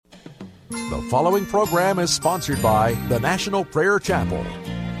The following program is sponsored by the National Prayer Chapel.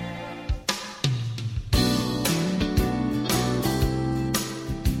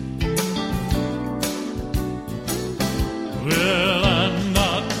 Well, I'm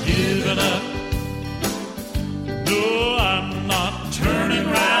not giving up. No, I'm not turning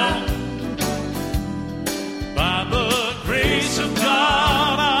round. By the grace of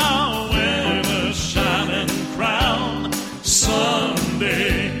God, I'll wear the shining crown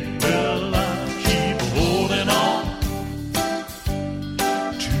someday. Well, I'll keep holding on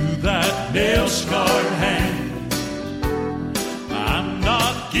to that nail-scarred hand. I'm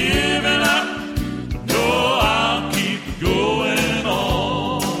not giving up. No, I'll keep going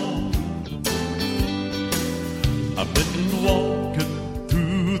on. I've been walking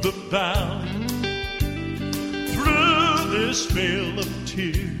through the valley, through this vale of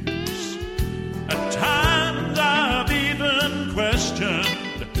tears. At times I've even questioned,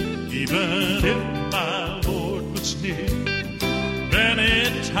 even if my Lord was near.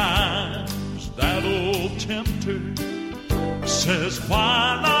 Many times that old tempter says,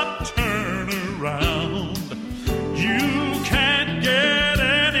 why not turn around? You can't get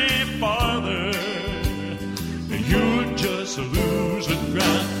any farther. You're just losing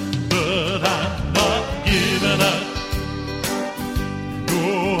ground. But I'm not giving up.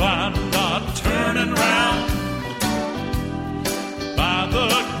 No, I'm not turning round. By the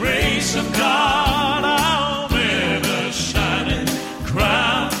grace of God, I'll wear the shining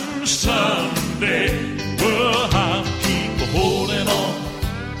crown someday. Well, I'll keep holding on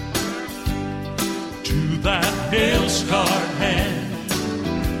to that nail-scarred hand.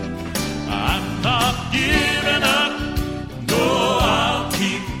 I'm not giving up. No, I'll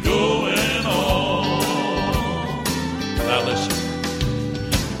keep going on. Now listen,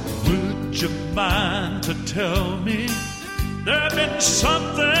 would you mind to tell me there's been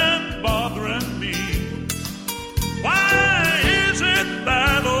something bothering me? Why is it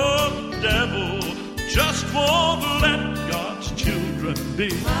that old devil just won't let God's children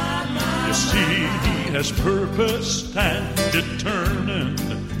be? You see, he has purposed and determined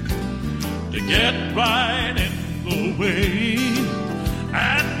to get right in the way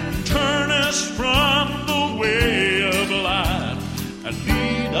and turn us from the way of life and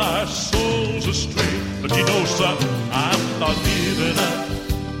lead our souls astray. But you know something, I'm not giving up.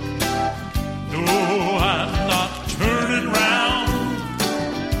 No, I'm not turning round.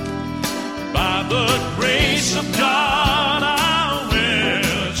 By the grace of God, I'll wear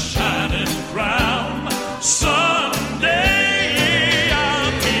a shining crown. Someday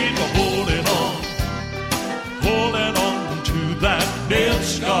I'll keep holding on to that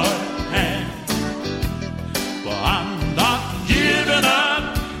nail-scarred hand. Well, I'm not giving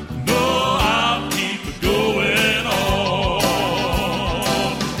up. No, I'll keep going on.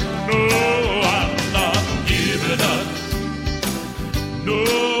 No, I'm not giving up. No,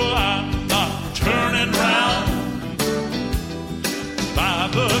 I'm not turning round. By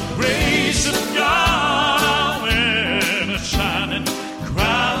the grace of God, I'll wear a shining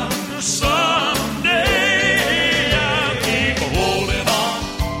crown. Someday I'll keep holding on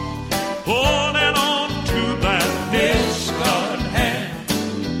to that nail-scarred hand.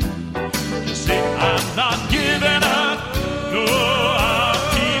 You see, I'm not giving up. No, I'll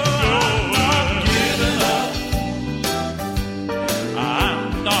keep going.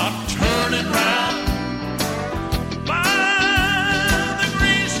 I'm not turning round. By the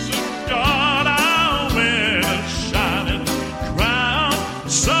grace of God, I'll wear a shining crown.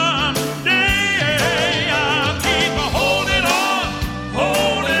 Someday I'll keep holding on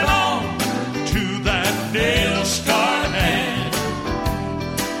to that nail-scarred hand.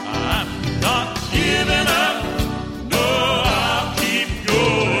 I'm not giving up. No, I'll keep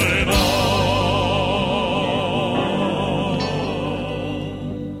going on.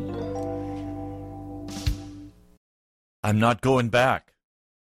 I'm not going back.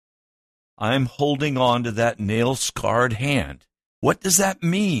 I'm holding on to that nail-scarred hand. What does that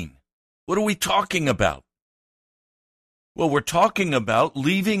mean? What are we talking about? Well, we're talking about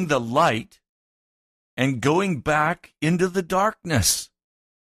leaving the light and going back into the darkness.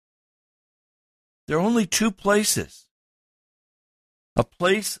 There are only two places. A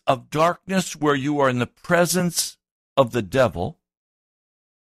place of darkness where you are in the presence of the devil,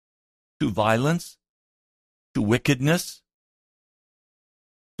 to violence, to wickedness,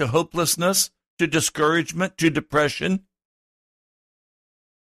 to hopelessness, to discouragement, to depression.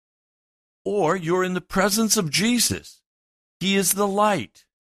 Or you're in the presence of Jesus. He is the light.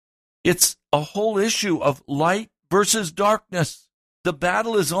 It's a whole issue of light versus darkness. The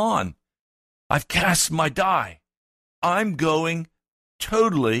battle is on. I've cast my die. I'm going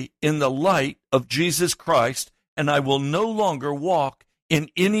totally in the light of Jesus Christ, and I will no longer walk in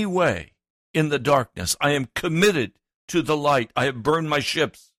any way in the darkness. I am committed to the light. I have burned my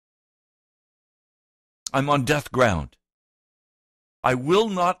ships. I'm on death ground. I will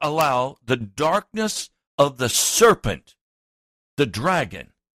not allow the darkness of the serpent, the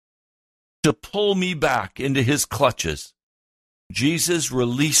dragon, to pull me back into his clutches. Jesus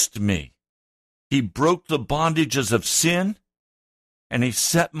released me. He broke the bondages of sin, and he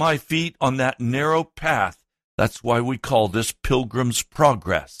set my feet on that narrow path. That's why we call this Pilgrim's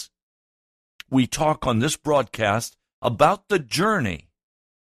Progress. We talk on this broadcast about the journey.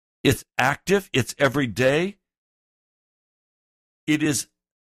 It's active, it's every day. It is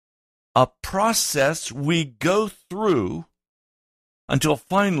a process we go through until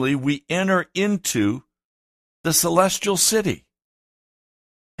finally we enter into the celestial city,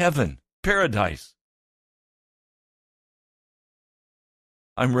 heaven, paradise.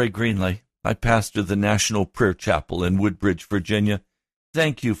 I'm Ray Greenley. I pastor the National Prayer Chapel in Woodbridge, Virginia.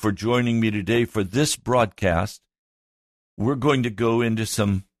 Thank you for joining me today for this broadcast. We're going to go into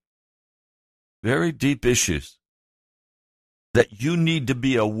some very deep issues that you need to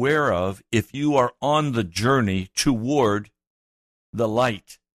be aware of if you are on the journey toward the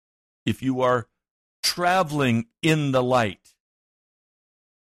light, if you are traveling in the light.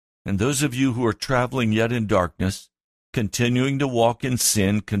 And those of you who are traveling yet in darkness, continuing to walk in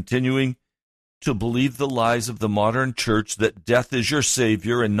sin, continuing to believe the lies of the modern church that death is your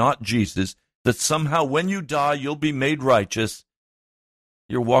Savior and not Jesus, that somehow when you die you'll be made righteous,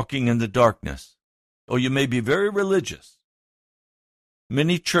 you're walking in the darkness. Or you may be very religious.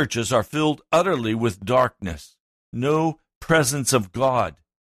 Many churches are filled utterly with darkness, no presence of God,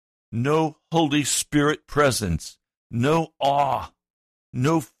 no Holy Spirit presence, no awe,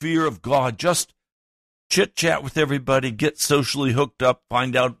 no fear of God, just chit-chat with everybody, get socially hooked up,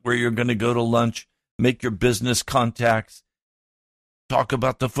 find out where you're going to go to lunch, make your business contacts, talk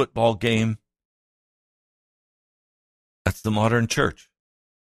about the football game. That's the modern church.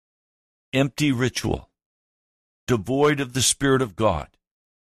 Empty ritual, devoid of the Spirit of God.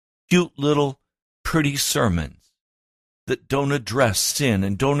 Cute little pretty sermons that don't address sin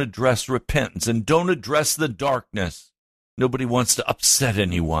and don't address repentance and don't address the darkness. Nobody wants to upset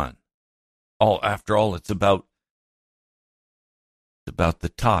anyone. After all, it's about the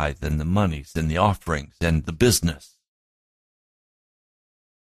tithe and the monies and the offerings and the business.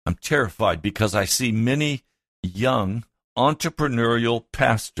 I'm terrified because I see many young entrepreneurial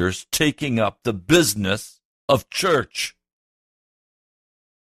pastors taking up the business of church.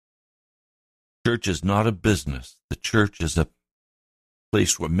 Church is not a business. The church is a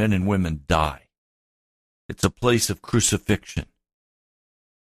place where men and women die. It's a place of crucifixion.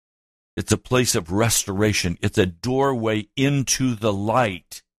 It's a place of restoration. It's a doorway into the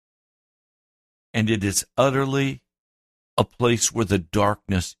light. And it is utterly a place where the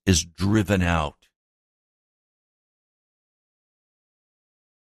darkness is driven out.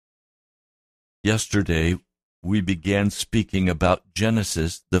 Yesterday, we began speaking about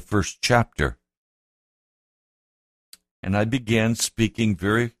Genesis, the first chapter. And I began speaking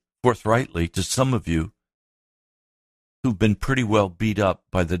very forthrightly to some of you who've been pretty well beat up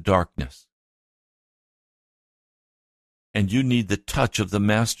by the darkness. And you need the touch of the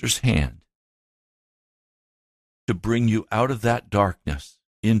Master's hand to bring you out of that darkness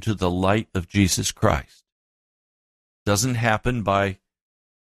into the light of Jesus Christ. Doesn't happen by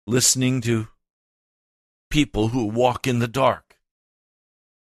listening to people who walk in the dark.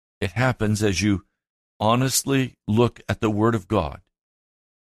 It happens as you honestly look at the Word of God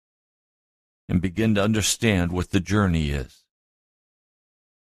and begin to understand what the journey is.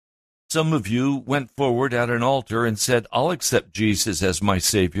 Some of you went forward at an altar and said, I'll accept Jesus as my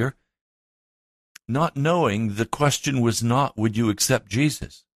Savior, not knowing the question was not, would you accept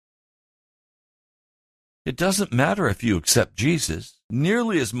Jesus? It doesn't matter if you accept Jesus,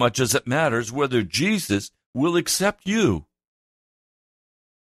 nearly as much as it matters whether Jesus will accept you.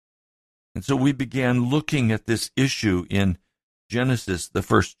 And so we began looking at this issue in Genesis, the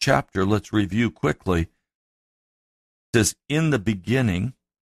first chapter. Let's review quickly. It says, in the beginning,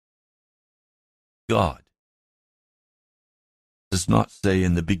 God. It does not say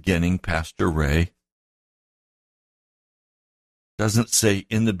in the beginning, Pastor Ray. It doesn't say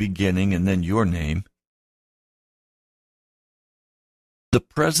in the beginning and then your name. The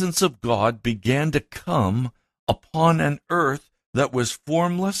presence of God began to come upon an earth that was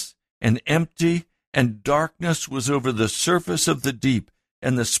formless and empty, and darkness was over the surface of the deep,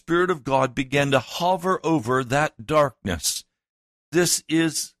 and the Spirit of God began to hover over that darkness. This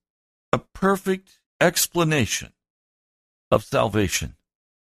is a perfect explanation of salvation.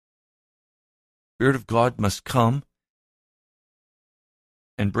 The Spirit of God must come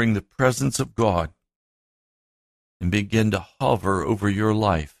and bring the presence of God and begin to hover over your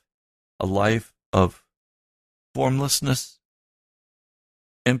life, a life of formlessness,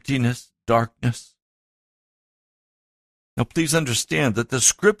 emptiness, darkness. Now, please understand that the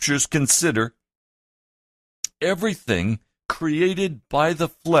Scriptures consider everything created by the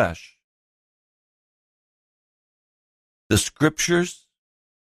flesh. The Scriptures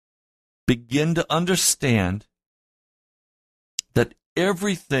begin to understand that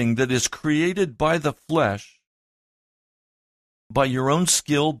everything that is created by the flesh, by your own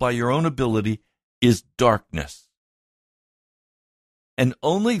skill, by your own ability, is darkness. And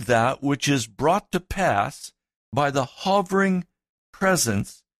only that which is brought to pass by the hovering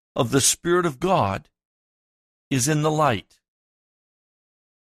presence of the Spirit of God is in the light.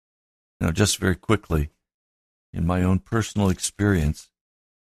 Now, just very quickly, in my own personal experience,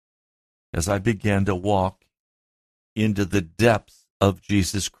 as I began to walk into the depths of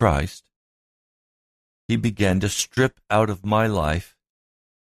Jesus Christ, He began to strip out of my life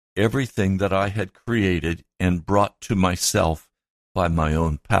everything that I had created and brought to myself by my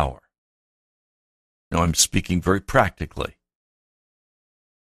own power. Now, I'm speaking very practically.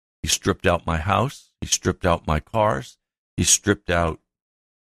 He stripped out my house. He stripped out my cars. He stripped out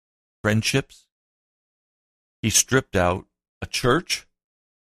friendships. He stripped out a church.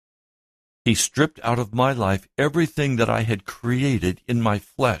 He stripped out of my life everything that I had created in my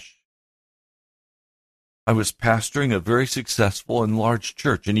flesh. I was pastoring a very successful and large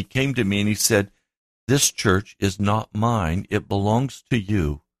church, and he came to me and he said, "This church is not mine. It belongs to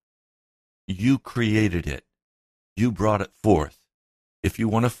you. You created it. You brought it forth. If you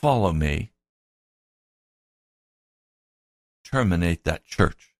want to follow me, terminate that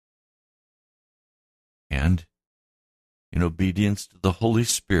church." And in obedience to the Holy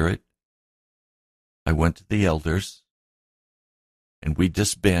Spirit, I went to the elders, and we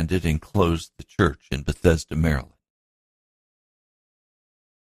disbanded and closed the church in Bethesda, Maryland.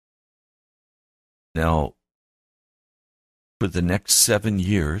 Now, for the next 7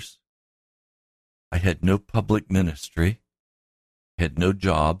 years, I had no public ministry, had no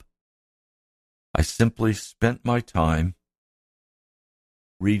job. I simply spent my time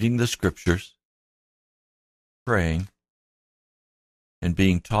reading the Scriptures, praying, and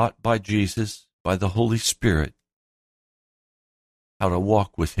being taught by Jesus, by the Holy Spirit, how to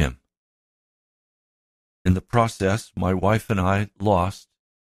walk with Him. In the process, my wife and I lost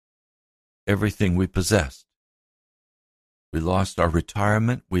everything we possessed. We lost our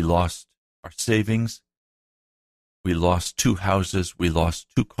retirement. We lost our savings. We lost 2 houses. We lost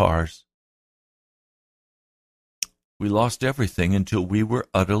 2 cars. We lost everything until we were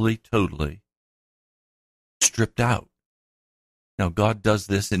utterly, totally stripped out. Now, God does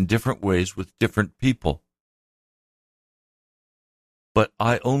this in different ways with different people. But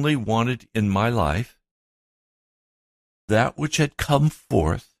I only wanted in my life that which had come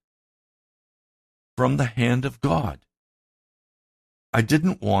forth from the hand of God. I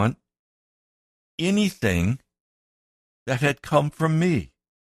didn't want anything that had come from me.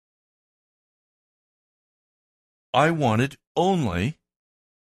 I wanted only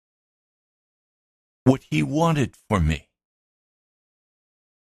what He wanted for me.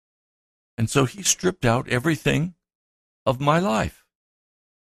 And so He stripped out everything of my life.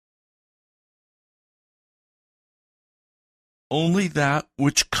 Only that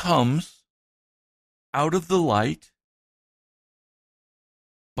which comes out of the light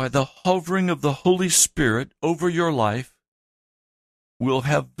by the hovering of the Holy Spirit over your life will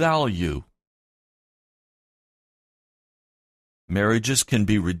have value. Marriages can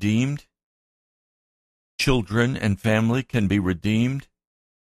be redeemed. Children and family can be redeemed.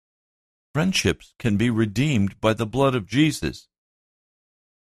 Friendships can be redeemed by the blood of Jesus.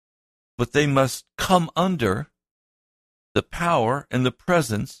 But they must come under the power and the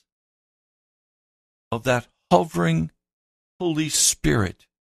presence of that hovering Holy Spirit,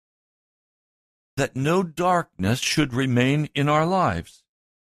 that no darkness should remain in our lives.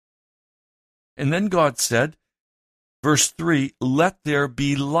 And then God said, verse 3, "Let there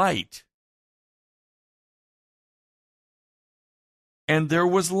be light." And there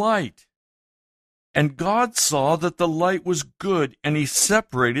was light. And God saw that the light was good, and He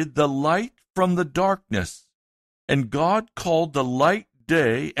separated the light from the darkness. And God called the light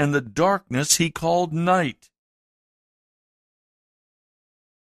day, and the darkness He called night.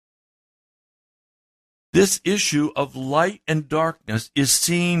 This issue of light and darkness is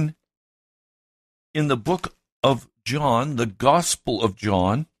seen in the book of John, the Gospel of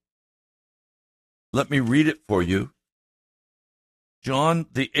John. Let me read it for you. John,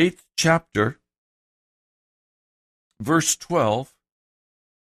 the 8th chapter, verse 12,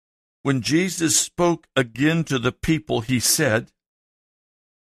 when Jesus spoke again to the people, he said,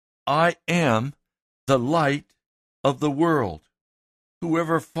 I am the light of the world.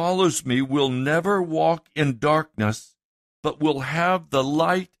 Whoever follows me will never walk in darkness, but will have the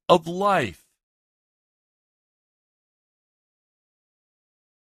light of life.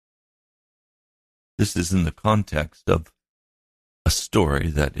 This is in the context of a story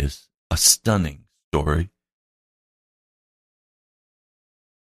that is a stunning story.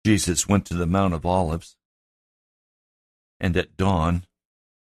 Jesus went to the Mount of Olives, and at dawn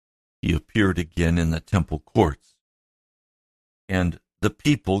he appeared again in the temple courts. And the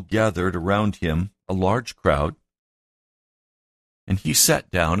people gathered around him, a large crowd, and he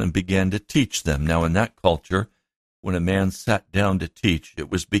sat down and began to teach them. Now, in that culture, when a man sat down to teach,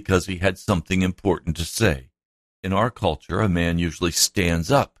 it was because he had something important to say. In our culture, a man usually stands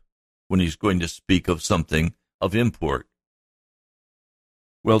up when he's going to speak of something of import.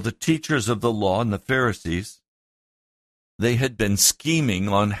 Well, the teachers of the law and the Pharisees, they had been scheming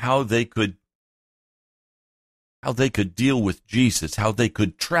on how they could deal with Jesus, how they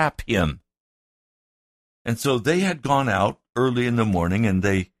could trap him. And so they had gone out early in the morning, and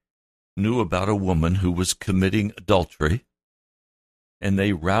they knew about a woman who was committing adultery, and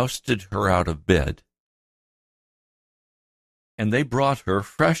they rousted her out of bed, and they brought her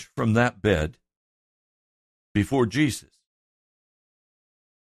fresh from that bed before Jesus.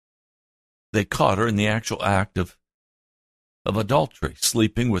 They caught her in the actual act of adultery,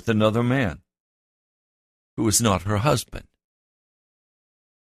 sleeping with another man who was not her husband.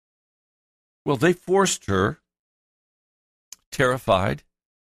 Well, they forced her, terrified,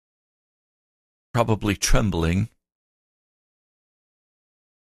 probably trembling,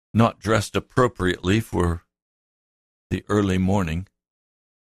 not dressed appropriately for the early morning.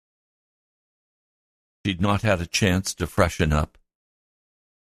 She'd not had a chance to freshen up.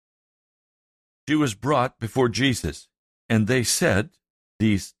 She was brought before Jesus, and they said,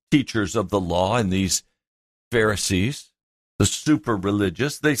 these teachers of the law and these Pharisees, the super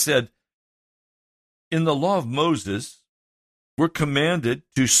religious, they said, in the law of Moses, we're commanded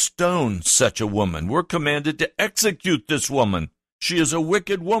to stone such a woman. We're commanded to execute this woman. She is a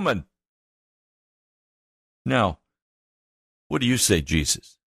wicked woman. Now, what do you say,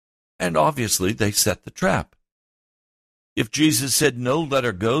 Jesus? And obviously they set the trap. If Jesus said, no, let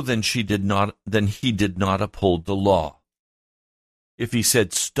her go, then he did not uphold the law. If he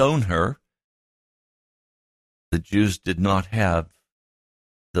said, stone her, the Jews did not have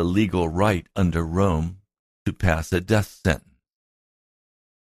the legal right under Rome to pass a death sentence.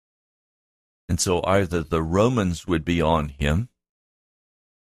 And so either the Romans would be on him,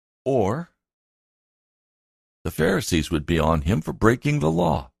 or the Pharisees would be on him for breaking the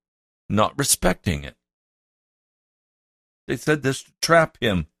law, not respecting it. They said this to trap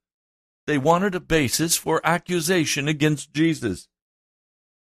him. They wanted a basis for accusation against Jesus.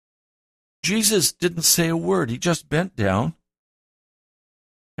 Jesus didn't say a word. He just bent down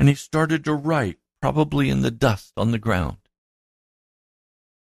and he started to write, probably in the dust on the ground.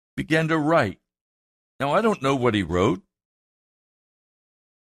 Began to write. Now, I don't know what he wrote.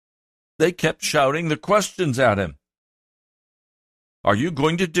 They kept shouting the questions at him. Are you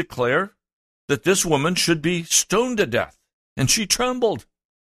going to declare that this woman should be stoned to death? And she trembled,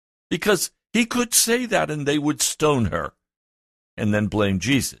 because he could say that and they would stone her and then blame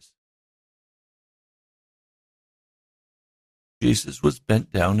Jesus. Jesus was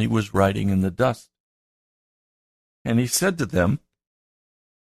bent down. He was writing in the dust. And he said to them,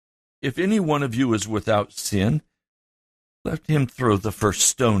 if any one of you is without sin, let him throw the first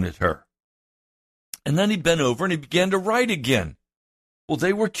stone at her. And then he bent over and he began to write again. Well,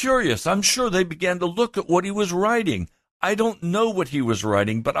 they were curious. I'm sure they began to look at what he was writing. I don't know what he was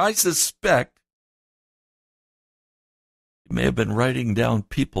writing, but I suspect he may have been writing down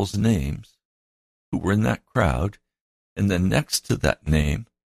people's names who were in that crowd, and then next to that name,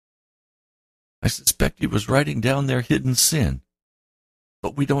 I suspect he was writing down their hidden sin,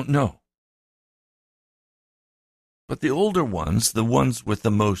 but we don't know. But the older ones, the ones with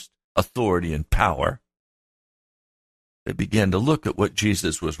the most authority and power, they began to look at what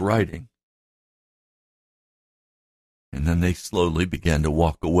Jesus was writing. And then they slowly began to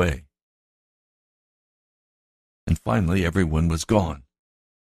walk away. And finally, everyone was gone.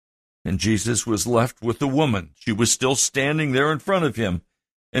 And Jesus was left with the woman. She was still standing there in front of him.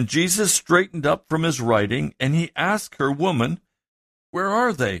 And Jesus straightened up from his writing, and he asked her, woman, where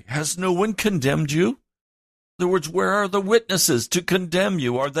are they? Has no one condemned you? In other words, where are the witnesses to condemn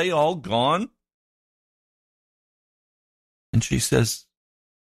you? Are they all gone? And she says,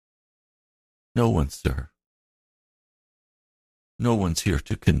 "No one, sir. No one's here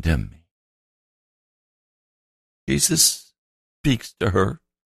to condemn me." Jesus speaks to her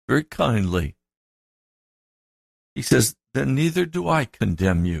very kindly. He says, "Then neither do I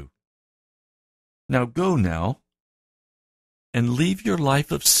condemn you. Now go now and leave your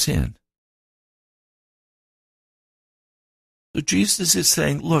life of sin." So Jesus is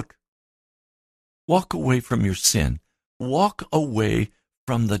saying, look, walk away from your sin. Walk away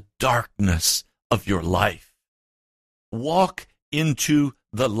from the darkness of your life. Walk into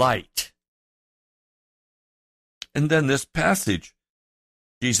the light. And then this passage,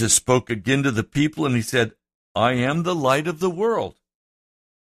 Jesus spoke again to the people and he said, "I am the light of the world.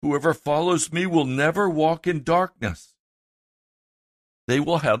 Whoever follows me will never walk in darkness. They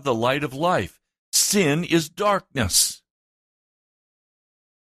will have the light of life." Sin is darkness.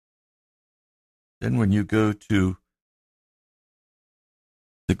 Then when you go to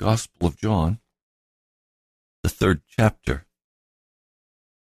the Gospel of John, the 3rd chapter,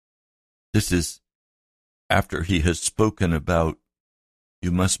 this is after he has spoken about you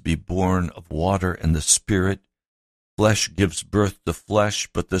must be born of water and the Spirit. Flesh gives birth to flesh,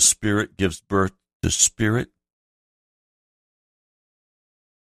 but the Spirit gives birth to spirit.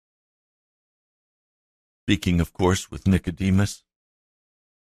 Speaking, of course, with Nicodemus.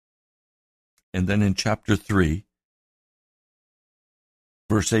 And then in chapter 3,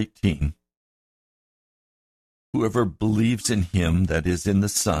 verse 18, whoever believes in him, that is, in the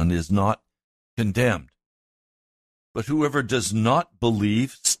Son, is not condemned. But whoever does not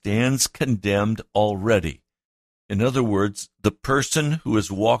believe stands condemned already. In other words, the person who is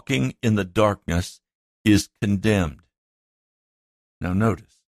walking in the darkness is condemned. Now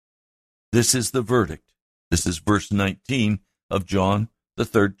notice, this is the verdict. This is verse 19 of John, the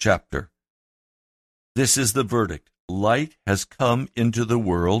 3rd chapter. This is the verdict. Light has come into the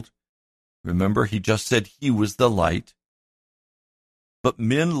world. Remember, he just said he was the light. But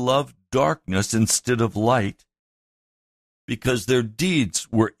men loved darkness instead of light because their deeds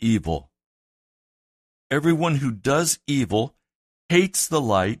were evil. Everyone who does evil hates the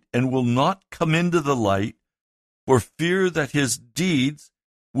light and will not come into the light for fear that his deeds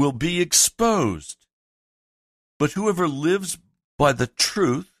will be exposed. But whoever lives by the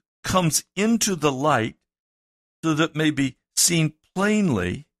truth comes into the light so that it may be seen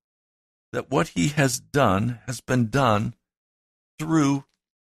plainly that what he has done has been done through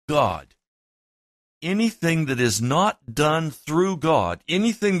God. Anything that is not done through God,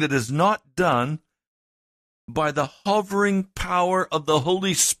 anything that is not done by the hovering power of the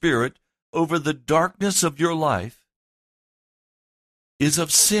Holy Spirit over the darkness of your life, is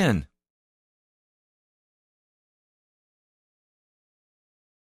of sin.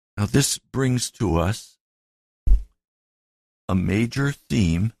 Now, this brings to us a major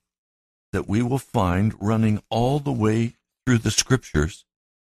theme that we will find running all the way through the Scriptures.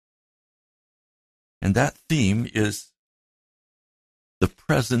 And that theme is the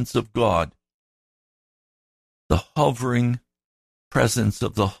presence of God, the hovering presence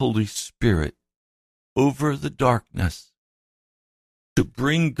of the Holy Spirit over the darkness, to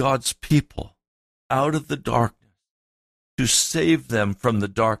bring God's people out of the darkness, to save them from the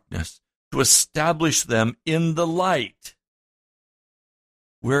darkness, to establish them in the light,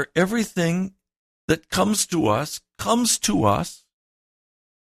 where everything that comes to us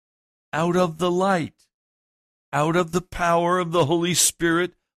out of the light, out of the power of the Holy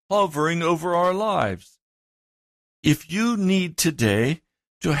Spirit hovering over our lives. If you need today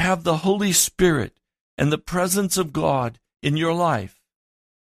to have the Holy Spirit and the presence of God in your life,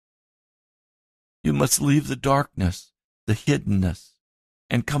 you must leave the darkness, the hiddenness,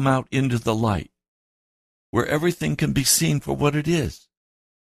 and come out into the light, where everything can be seen for what it is.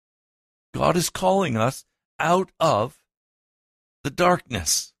 God is calling us out of the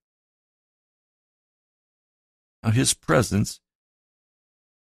darkness. Now, his presence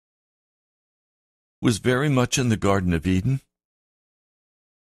was very much in the Garden of Eden.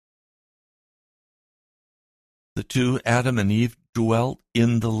 The two, Adam and Eve, dwelt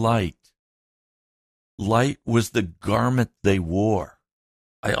in the light. Light was the garment they wore.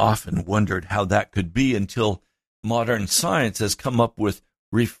 I often wondered how that could be until modern science has come up with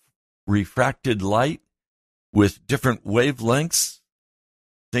refracted light with different wavelengths,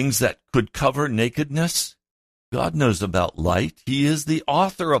 things that could cover nakedness. God knows about light. He is the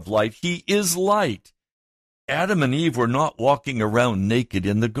author of light. He is light. Adam and Eve were not walking around naked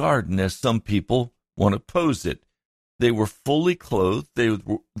in the garden, as some people want to pose it. They were fully clothed.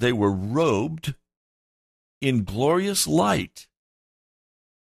 They were robed in glorious light.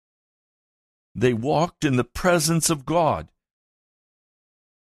 They walked in the presence of God.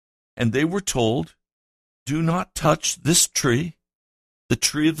 And they were told, do not touch this tree, the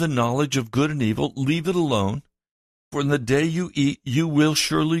tree of the knowledge of good and evil. Leave it alone, for in the day you eat, you will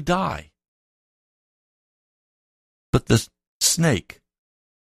surely die. But the snake,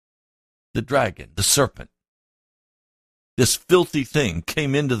 the dragon, the serpent, this filthy thing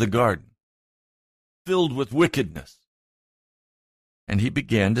came into the garden, filled with wickedness. And he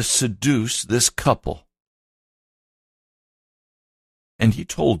began to seduce this couple. And he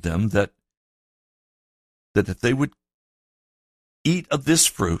told them that if they would eat of this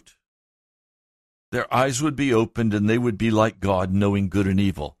fruit, their eyes would be opened and they would be like God, knowing good and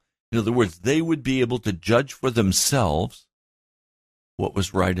evil. In other words, they would be able to judge for themselves what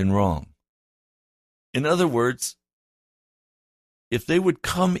was right and wrong. In other words, if they would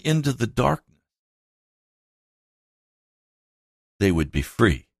come into the darkness, they would be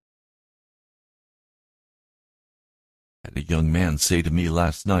free. I had a young man say to me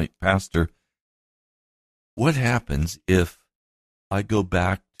last night, Pastor, what happens if I go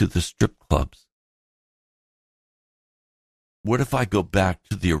back to the strip clubs? What if I go back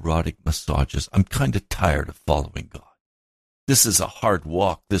to the erotic massages? I'm kind of tired of following God. This is a hard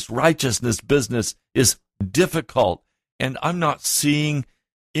walk. This righteousness business is difficult, and I'm not seeing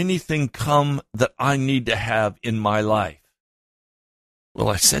anything come that I need to have in my life. Well,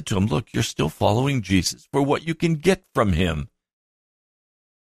 I said to him, look, you're still following Jesus for what you can get from him.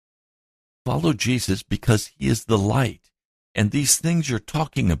 Follow Jesus because he is the light, and these things you're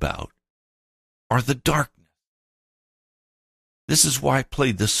talking about are the darkness. This is why I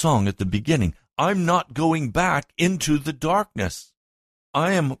played this song at the beginning. I'm not going back into the darkness.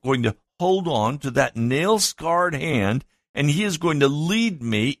 I am going to hold on to that nail-scarred hand, and he is going to lead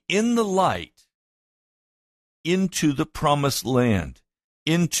me in the light into the promised land,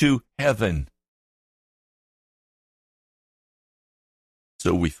 into heaven.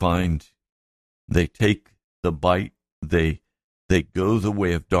 So we find they take the bite, they go the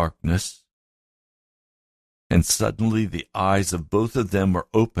way of darkness, and suddenly the eyes of both of them are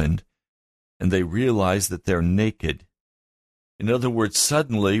opened, and they realize that they're naked. In other words,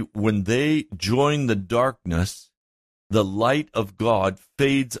 suddenly, when they join the darkness, the light of God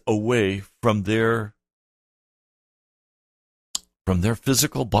fades away from their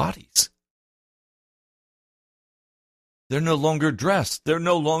physical bodies. They're no longer dressed. They're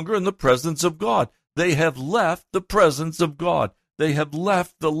no longer in the presence of God. They have left the presence of God. They have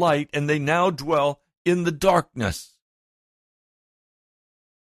left the light, and they now dwell in the darkness.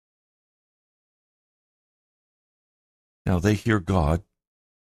 Now they hear God.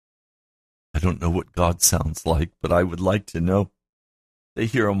 I don't know what God sounds like, but I would like to know. They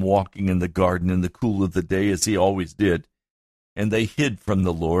hear him walking in the garden in the cool of the day, as he always did, and they hid from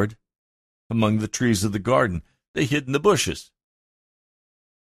the Lord among the trees of the garden. They hid in the bushes.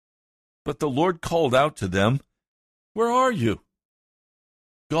 But the Lord called out to them, "Where are you?"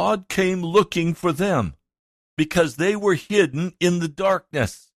 God came looking for them because they were hidden in the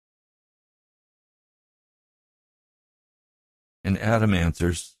darkness. And Adam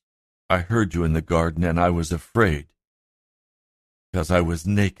answers, "I heard you in the garden, and I was afraid, because I was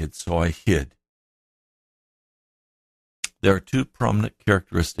naked, so I hid." There are two prominent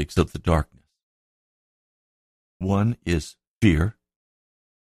characteristics of the darkness. One is fear,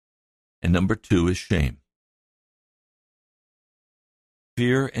 and number two is shame.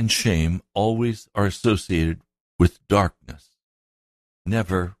 Fear and shame always are associated with darkness,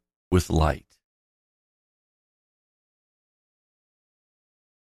 never with light.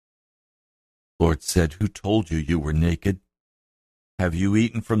 The Lord said, "Who told you you were naked? Have you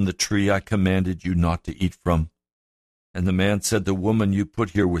eaten from the tree I commanded you not to eat from?" And the man said, "The woman you put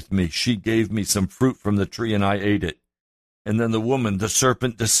here with me, she gave me some fruit from the tree, and I ate it. And then the woman, the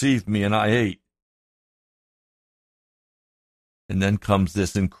serpent, deceived me, and I ate." And then comes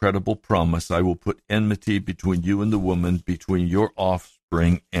this incredible promise: "I will put enmity between you and the woman, between your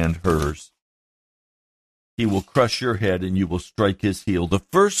offspring and hers. He will crush your head, and you will strike his heel." The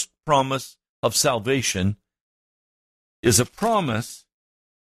first promise of salvation is a promise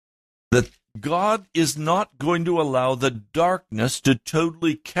that God is not going to allow the darkness to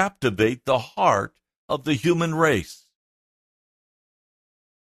totally captivate the heart of the human race.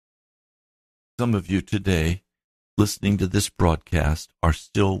 Some of you today, listening to this broadcast, are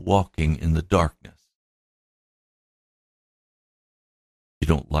still walking in the darkness. You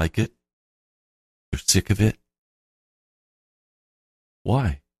don't like it? You're sick of it?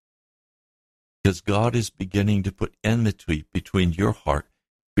 Why? Because God is beginning to put enmity between your heart,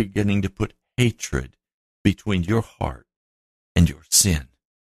 beginning to put hatred between your heart and your sin.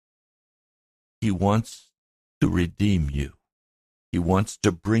 He wants to redeem you. He wants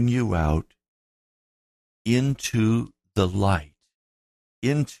to bring you out into the light,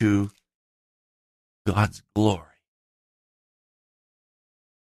 into God's glory.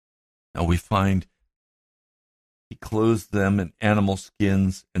 Now we find he clothes them in animal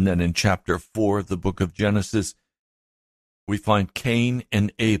skins, and then in chapter 4 of the book of Genesis, we find Cain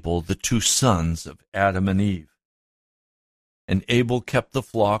and Abel, the two sons of Adam and Eve. And Abel kept the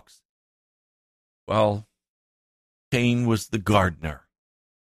flocks, while Cain was the gardener.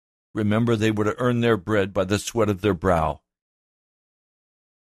 Remember, they were to earn their bread by the sweat of their brow.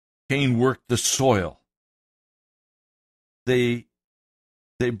 Cain worked the soil. They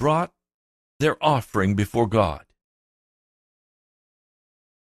brought their offering before God.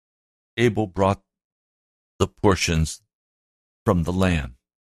 Abel brought the portions from the lamb.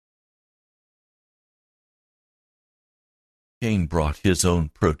 Cain brought his own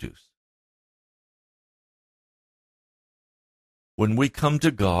produce. When we come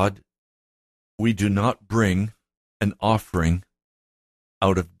to God, we do not bring an offering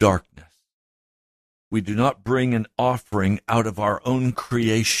out of darkness. We do not bring an offering out of our own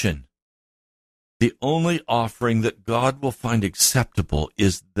creation. The only offering that God will find acceptable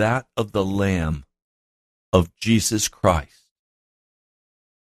is that of the Lamb of Jesus Christ.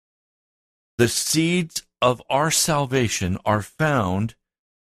 The seeds of our salvation are found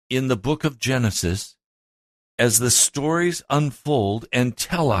in the book of Genesis as the stories unfold and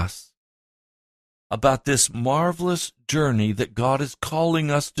tell us about this marvelous journey that God is calling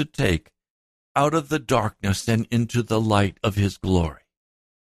us to take out of the darkness and into the light of His glory,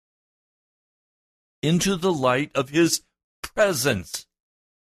 into the light of His presence.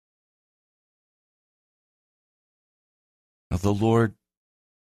 Now the Lord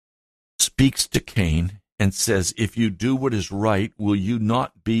speaks to Cain and says, if you do what is right, will you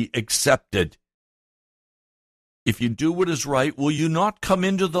not be accepted? If you do what is right, will you not come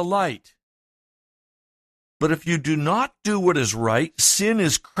into the light? But if you do not do what is right, sin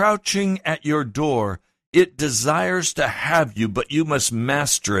is crouching at your door. It desires to have you, but you must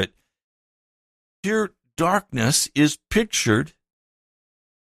master it. Here, darkness is pictured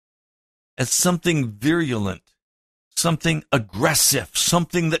as something virulent, something aggressive,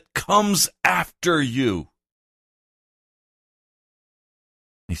 something that comes after you.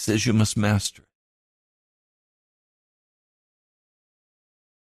 He says you must master it.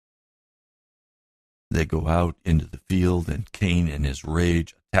 They go out into the field, and Cain, in his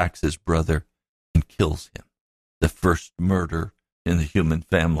rage, attacks his brother and kills him. The first murder in the human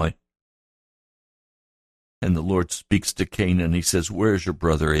family. And the Lord speaks to Cain, and he says, where's your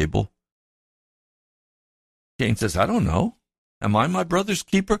brother Abel? Cain says, I don't know. Am I my brother's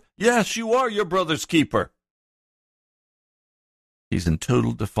keeper? Yes, you are your brother's keeper. He's in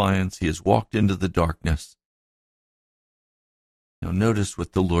total defiance. He has walked into the darkness. Now notice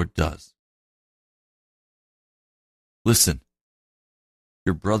what the Lord does. Listen,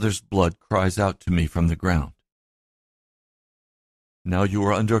 your brother's blood cries out to me from the ground. Now you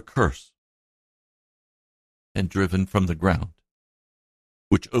are under a curse and driven from the ground,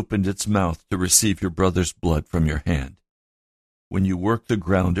 which opened its mouth to receive your brother's blood from your hand. When you work the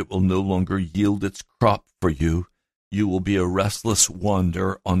ground, it will no longer yield its crop for you. You will be a restless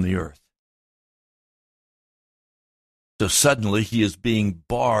wanderer on the earth. So suddenly he is being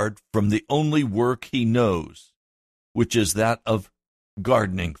barred from the only work he knows, which is that of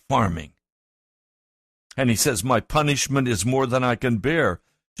gardening, farming. And he says, my punishment is more than I can bear.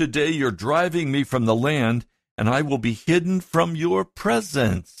 Today you're driving me from the land, and I will be hidden from your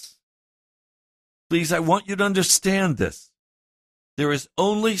presence. Please, I want you to understand this. There is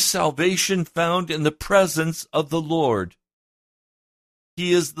only salvation found in the presence of the Lord.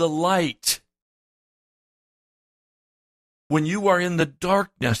 He is the light. When you are in the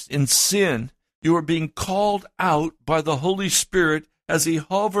darkness, in sin, you are being called out by the Holy Spirit as He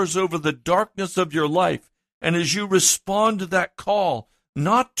hovers over the darkness of your life. And as you respond to that call,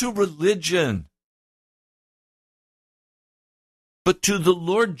 not to religion, but to the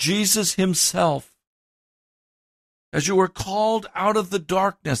Lord Jesus Himself, as you are called out of the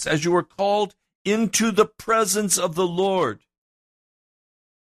darkness, as you are called into the presence of the Lord,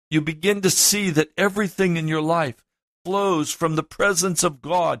 you begin to see that everything in your life flows from the presence of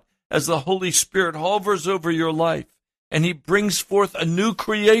God as the Holy Spirit hovers over your life, and He brings forth a new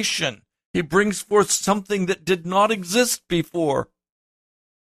creation. He brings forth something that did not exist before.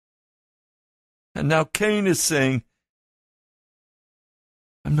 And now Cain is saying,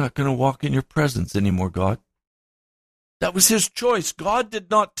 I'm not going to walk in your presence anymore, God. That was his choice. God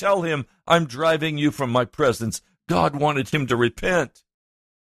did not tell him, I'm driving you from my presence. God wanted him to repent.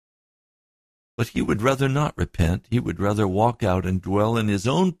 But he would rather not repent. He would rather walk out and dwell in his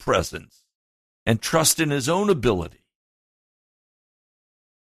own presence and trust in his own ability.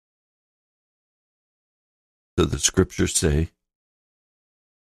 So the scriptures say,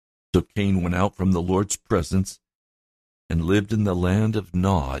 so Cain went out from the Lord's presence and lived in the land of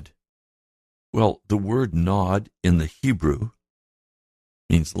Nod. Well, the word Nod in the Hebrew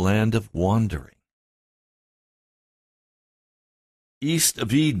means land of wandering. East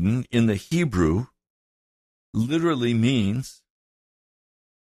of Eden in the Hebrew literally means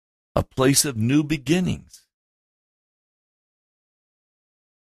a place of new beginnings.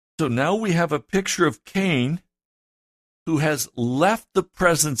 So now we have a picture of Cain who has left the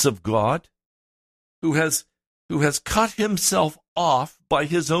presence of God, who has cut himself off by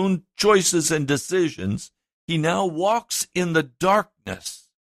his own choices and decisions. He now walks in the darkness.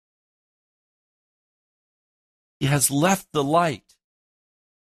 He has left the light.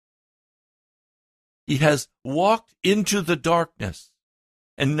 He has walked into the darkness.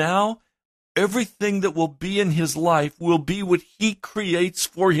 And now everything that will be in his life will be what he creates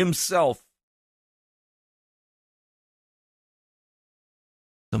for himself.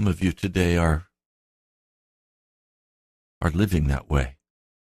 Some of you today are living that way.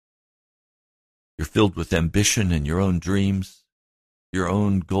 You're filled with ambition and your own dreams, your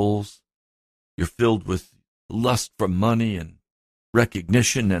own goals. You're filled with lust for money and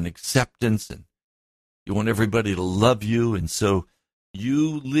recognition and acceptance, and you want everybody to love you, and so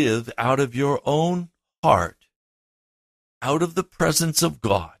you live out of your own heart, out of the presence of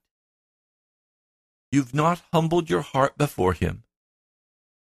God. You've not humbled your heart before Him.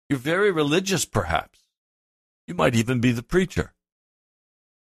 You're very religious, perhaps. You might even be the preacher.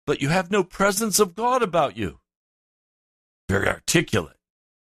 But you have no presence of God about you. Very articulate.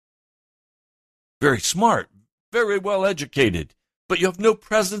 Very smart. Very well educated. But you have no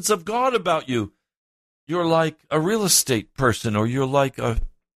presence of God about you. You're like a real estate person, or you're like a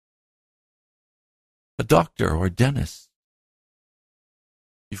doctor or a dentist.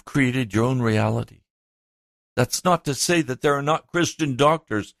 You've created your own reality. That's not to say that there are not Christian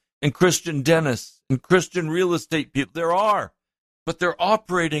doctors and Christian dentists and Christian real estate people. There are, but they're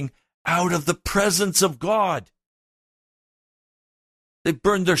operating out of the presence of God. They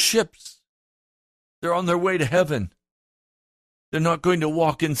burned their ships. They're on their way to heaven. They're not going to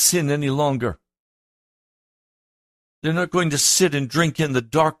walk in sin any longer. They're not going to sit and drink in the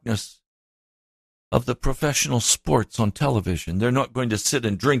darkness of the professional sports on television. They're not going to sit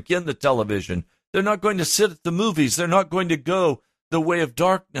and drink in the television. They're not going to sit at the movies. They're not going to go the way of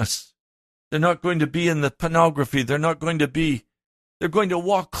darkness. They're not going to be in the pornography. They're going to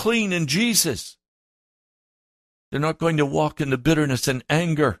walk clean in Jesus. They're not going to walk into bitterness and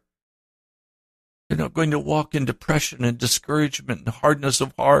anger. They're not going to walk in depression and discouragement and hardness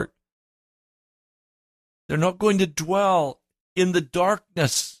of heart. They're not going to dwell in the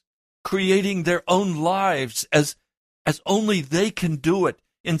darkness, creating their own lives as only they can do it.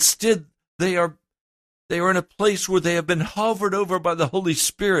 Instead, they are in a place where they have been hovered over by the Holy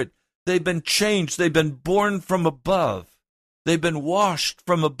Spirit. They've been changed. They've been born from above. They've been washed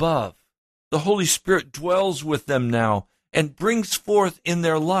from above. The Holy Spirit dwells with them now and brings forth in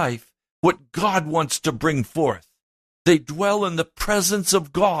their life what God wants to bring forth. They dwell in the presence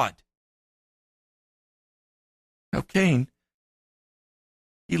of God. Now Cain,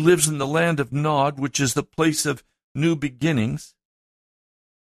 he lives in the land of Nod, which is the place of new beginnings.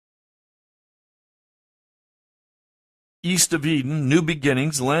 East of Eden, new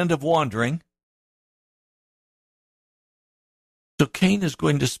beginnings, land of wandering. So Cain is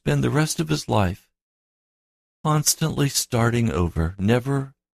going to spend the rest of his life constantly starting over,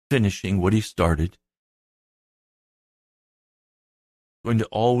 never finishing what he started. Going to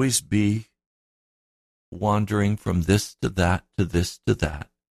always be wandering from this to that, to this to that.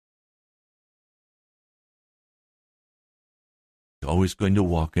 He's always going to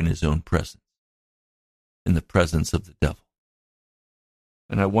walk in his own presence, in the presence of the devil.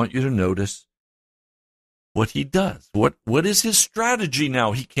 And I want you to notice what he does. What is his strategy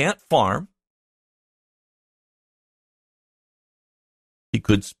now? He can't farm. He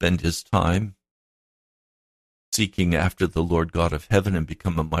could spend his time seeking after the Lord God of heaven and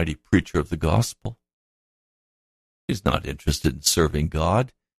become a mighty preacher of the gospel. He's not interested in serving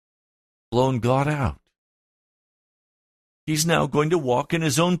God. Blown God out. He's now going to walk in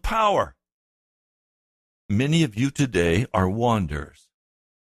his own power. Many of you today are wanderers.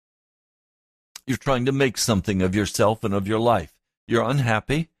 You're trying to make something of yourself and of your life. You're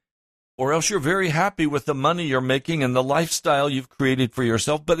unhappy, or else you're very happy with the money you're making and the lifestyle you've created for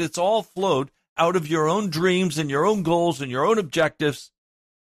yourself, but it's all flowed out of your own dreams and your own goals and your own objectives.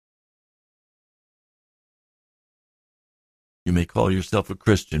 You may call yourself a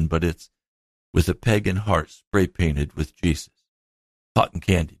Christian, but it's with a pagan heart spray painted with Jesus. Cotton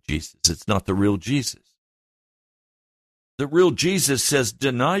candy Jesus. It's not the real Jesus. The real Jesus says,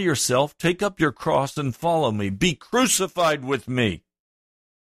 deny yourself, take up your cross, and follow me. Be crucified with me.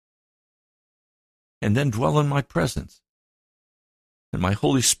 And then dwell in my presence. And my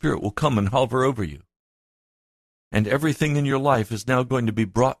Holy Spirit will come and hover over you. And everything in your life is now going to be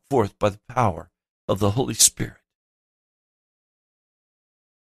brought forth by the power of the Holy Spirit.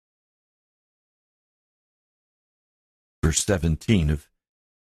 Verse 17 of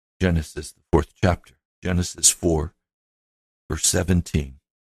Genesis, the 4th chapter. Genesis 4, verse 17.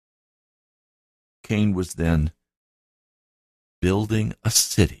 Cain was then building a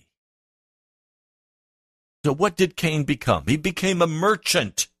city. So what did Cain become? He became a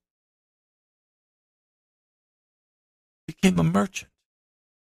merchant. Became a merchant.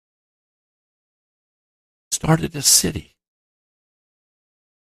 Started a city.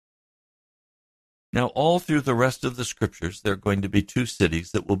 Now, all through the rest of the scriptures, there are going to be two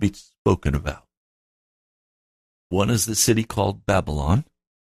cities that will be spoken about. One is the city called Babylon,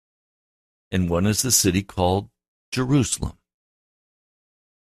 and one is the city called Jerusalem.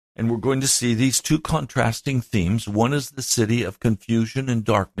 And we're going to see these two contrasting themes. One is the city of confusion and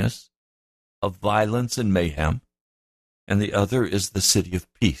darkness, of violence and mayhem, and the other is the city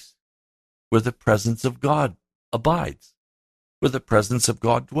of peace, where the presence of God abides, where the presence of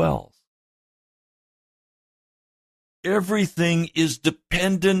God dwells. Everything is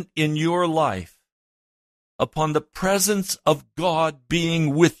dependent in your life upon the presence of God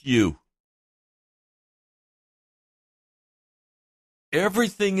being with you.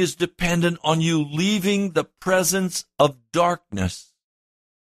 Everything is dependent on you leaving the presence of darkness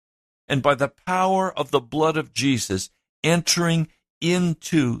and by the power of the blood of Jesus entering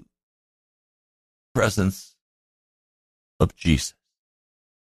into the presence of Jesus.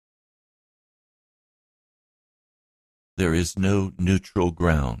 There is no neutral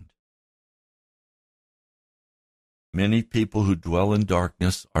ground. Many people who dwell in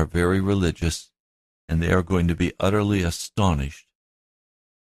darkness are very religious, and they are going to be utterly astonished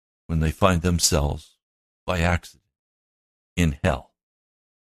when they find themselves, by accident, in hell.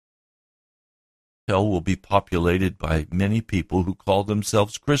 Hell will be populated by many people who call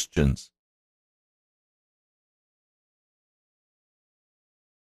themselves Christians.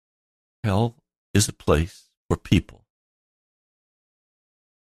 Hell is a place where people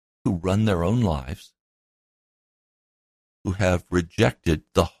who run their own lives, who have rejected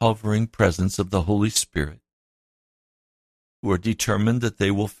the hovering presence of the Holy Spirit, who are determined that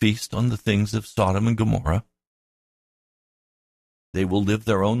they will feast on the things of Sodom and Gomorrah. They will live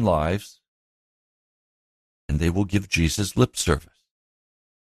their own lives, and they will give Jesus lip service.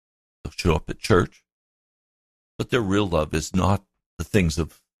 They'll show up at church, but their real love is not the things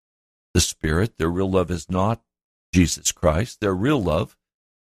of the Spirit. Their real love is not Jesus Christ. Their real love,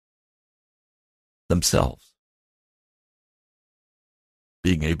 themselves.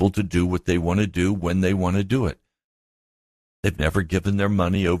 Being able to do what they want to do when they want to do it. They've never given their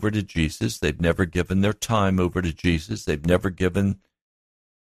money over to Jesus. They've never given their time over to Jesus. They've never given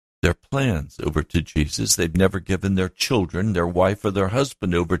their plans over to Jesus. They've never given their children, their wife, or their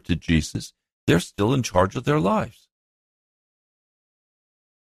husband over to Jesus. They're still in charge of their lives.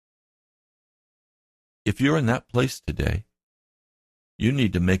 If you're in that place today, you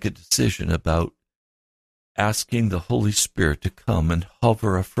need to make a decision about asking the Holy Spirit to come and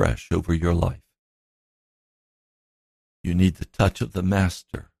hover afresh over your life. You need the touch of the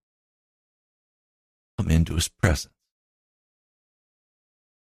Master. Come into his presence.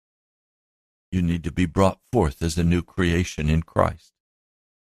 You need to be brought forth as a new creation in Christ.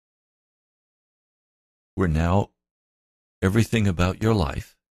 Where now everything about your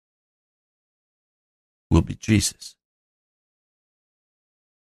life will be Jesus.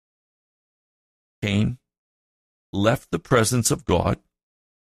 Cain left the presence of God.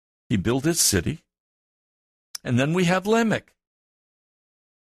 He built his city. And then we have Lamech.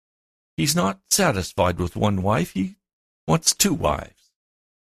 He's not satisfied with one wife. He wants two wives.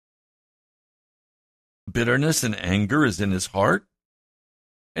 Bitterness and anger is in his heart.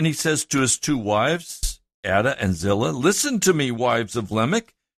 And he says to his two wives, Ada and Zillah, listen to me, wives of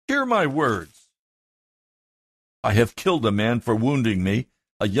Lamech. Hear my words. I have killed a man for wounding me,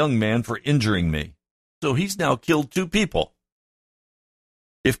 a young man for injuring me. So he's now killed two people.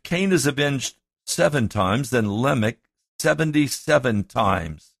 If Cain is avenged 7 times, then Lamech 77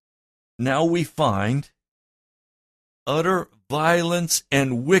 times. Now we find utter violence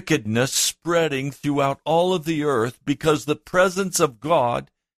and wickedness spreading throughout all of the earth because the presence of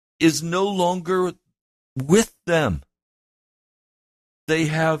God is no longer with them. They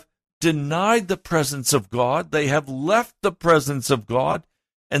have denied the presence of God. They have left the presence of God,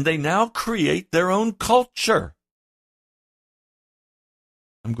 and they now create their own culture.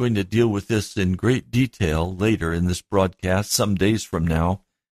 I'm going to deal with this in great detail later in this broadcast, some days from now.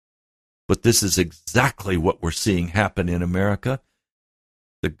 But this is exactly what we're seeing happen in America.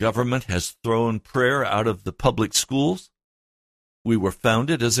 The government has thrown prayer out of the public schools. We were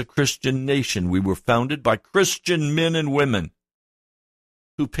founded as a Christian nation. We were founded by Christian men and women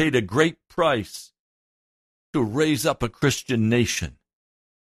who paid a great price to raise up a Christian nation.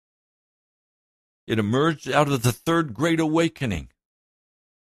 It emerged out of the Third Great Awakening.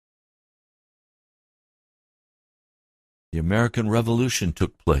 The American Revolution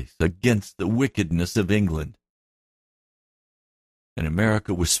took place against the wickedness of England. And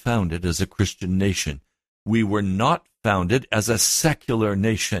America was founded as a Christian nation. We were not founded as a secular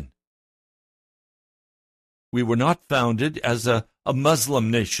nation. We were not founded as a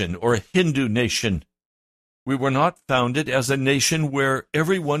Muslim nation or a Hindu nation. We were not founded as a nation where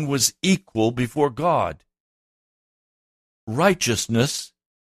everyone was equal before God. Righteousness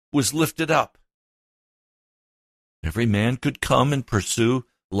was lifted up. Every man could come and pursue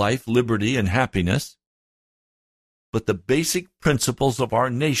life, liberty, and happiness. But the basic principles of our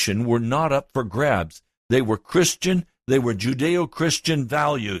nation were not up for grabs. They were Christian, they were Judeo-Christian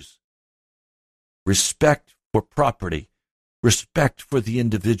values. Respect for property, respect for the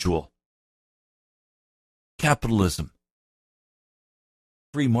individual. Capitalism,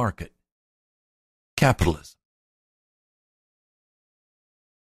 free market, capitalism.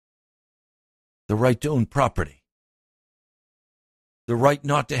 The right to own property. The right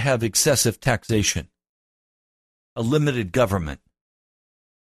not to have excessive taxation, a limited government.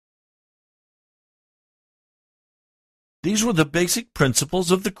 These were the basic principles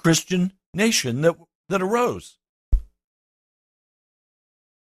of the Christian nation that arose.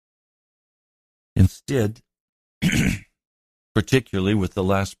 Instead, particularly with the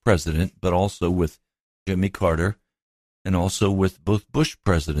last president, but also with Jimmy Carter, and also with both Bush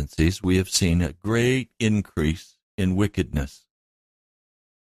presidencies, we have seen a great increase in wickedness.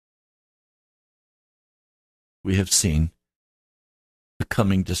 We have seen the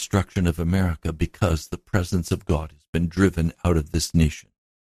coming destruction of America because the presence of God has been driven out of this nation.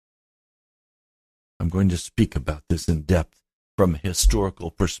 I'm going to speak about this in depth from a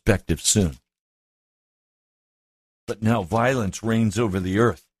historical perspective soon. But now violence reigns over the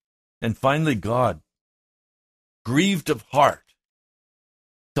earth, and finally God, grieved of heart,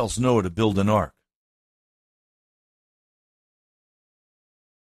 tells Noah to build an ark.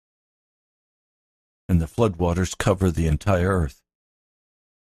 And the floodwaters cover the entire earth.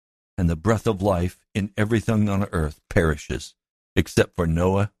 And the breath of life in everything on earth perishes, except for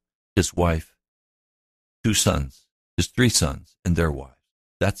Noah, his wife, 2 sons, his 3 sons, and their wives.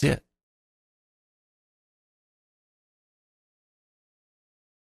 That's it.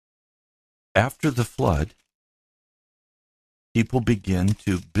 After the flood, people begin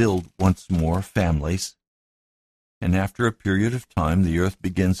to build once more families, and after a period of time, the earth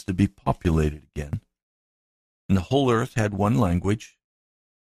begins to be populated again. And the whole earth had one language,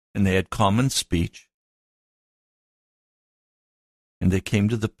 and they had common speech. And they came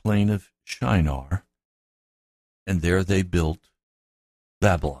to the plain of Shinar, and there they built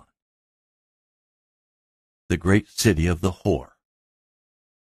Babylon, the great city of the whore.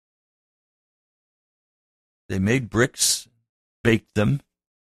 They made bricks, baked them,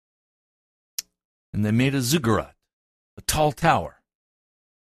 and they made a ziggurat, a tall tower.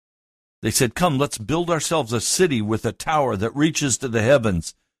 They said, "Come, let's build ourselves a city with a tower that reaches to the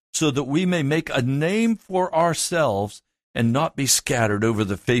heavens, so that we may make a name for ourselves and not be scattered over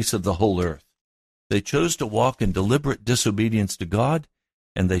the face of the whole earth." They chose to walk in deliberate disobedience to God,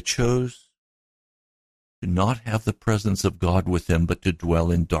 and they chose to not have the presence of God with them, but to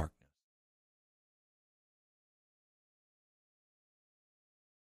dwell in darkness.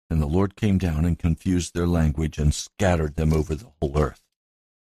 And the Lord came down and confused their language and scattered them over the whole earth.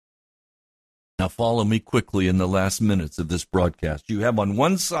 Now follow me quickly in the last minutes of this broadcast. You have on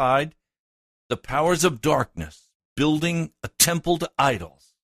one side the powers of darkness building a temple to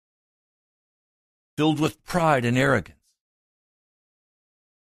idols, filled with pride and arrogance.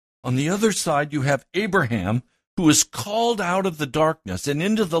 On the other side, you have Abraham, who is called out of the darkness and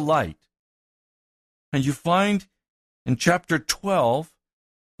into the light. And you find in chapter 12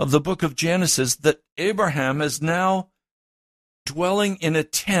 of the book of Genesis that Abraham is now dwelling in a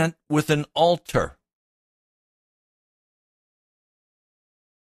tent with an altar.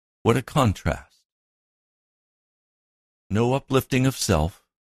 What a contrast. No uplifting of self,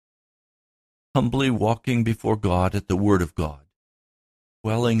 humbly walking before God at the word of God.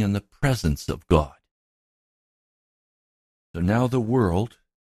 dwelling in the presence of God. So now the world,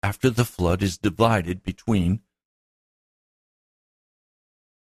 after the flood, is divided between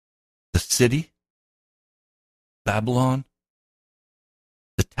the city, Babylon,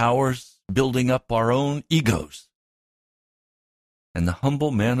 the towers building up our own egos, and the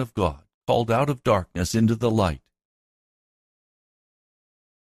humble man of God called out of darkness into the light,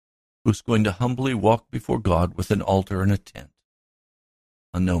 who's going to humbly walk before God with an altar and a tent,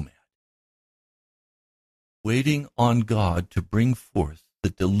 a nomad, waiting on God to bring forth the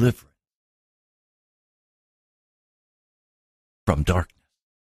deliverance from darkness.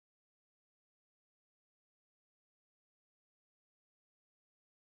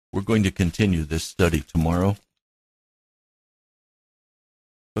 We're going to continue this study tomorrow.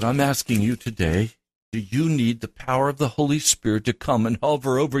 But I'm asking you today, do you need the power of the Holy Spirit to come and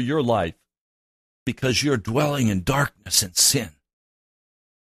hover over your life because you're dwelling in darkness and sin?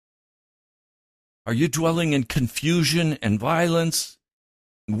 Are you dwelling in confusion and violence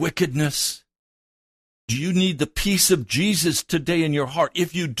and wickedness? Do you need the peace of Jesus today in your heart?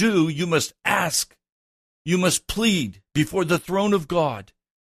 If you do, you must ask. You must plead before the throne of God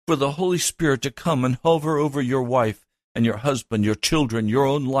for the Holy Spirit to come and hover over your wife and your husband, your children, your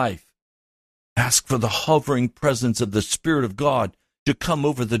own life. Ask for the hovering presence of the Spirit of God to come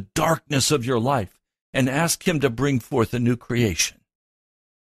over the darkness of your life and ask Him to bring forth a new creation.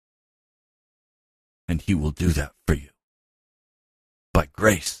 And He will do that for you by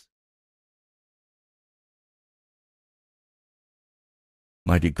grace.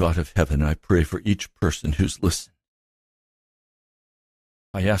 Mighty God of heaven, I pray for each person who's listened.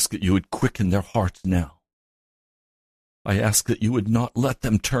 I ask that you would quicken their hearts now. I ask that you would not let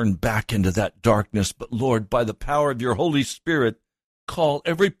them turn back into that darkness, but Lord, by the power of your Holy Spirit, call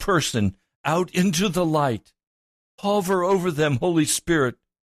every person out into the light. Hover over them, Holy Spirit.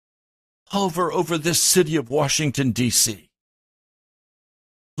 Hover over this city of Washington, D.C.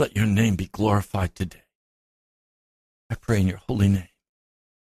 Let your name be glorified today. I pray in your holy name.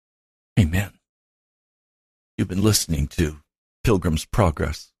 Amen. You've been listening to Pilgrim's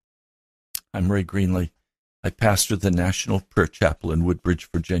Progress. I'm Ray Greenlee. I pastor the National Prayer Chapel in Woodbridge,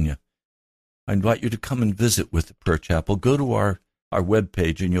 Virginia. I invite you to come and visit with the Prayer Chapel. Go to our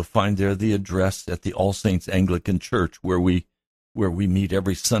webpage and you'll find there the address at the All Saints Anglican Church where we meet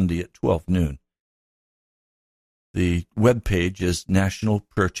every Sunday at 12 noon. The webpage is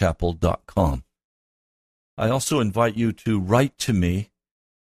nationalprayerchapel.com. I also invite you to write to me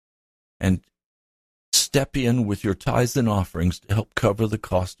and step in with your tithes and offerings to help cover the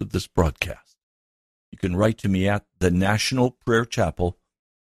cost of this broadcast. You can write to me at the National Prayer Chapel,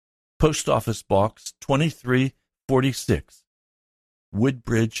 Post Office Box 2346,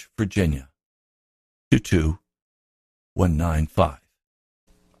 Woodbridge, Virginia, 22195.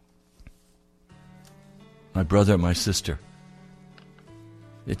 My brother, my sister,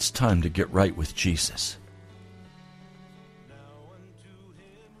 it's time to get right with Jesus.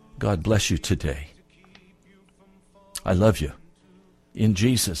 God bless you today. I love you. In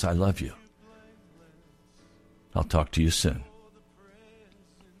Jesus, I love you. I'll talk to you soon.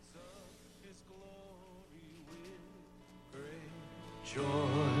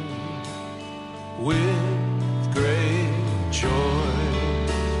 With great joy.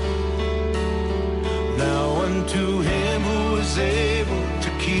 Now unto Him who is able to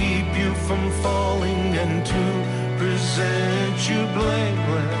keep you from falling and to present you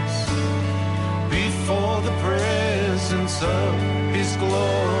blameless before the presence of His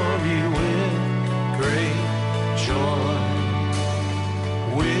glory.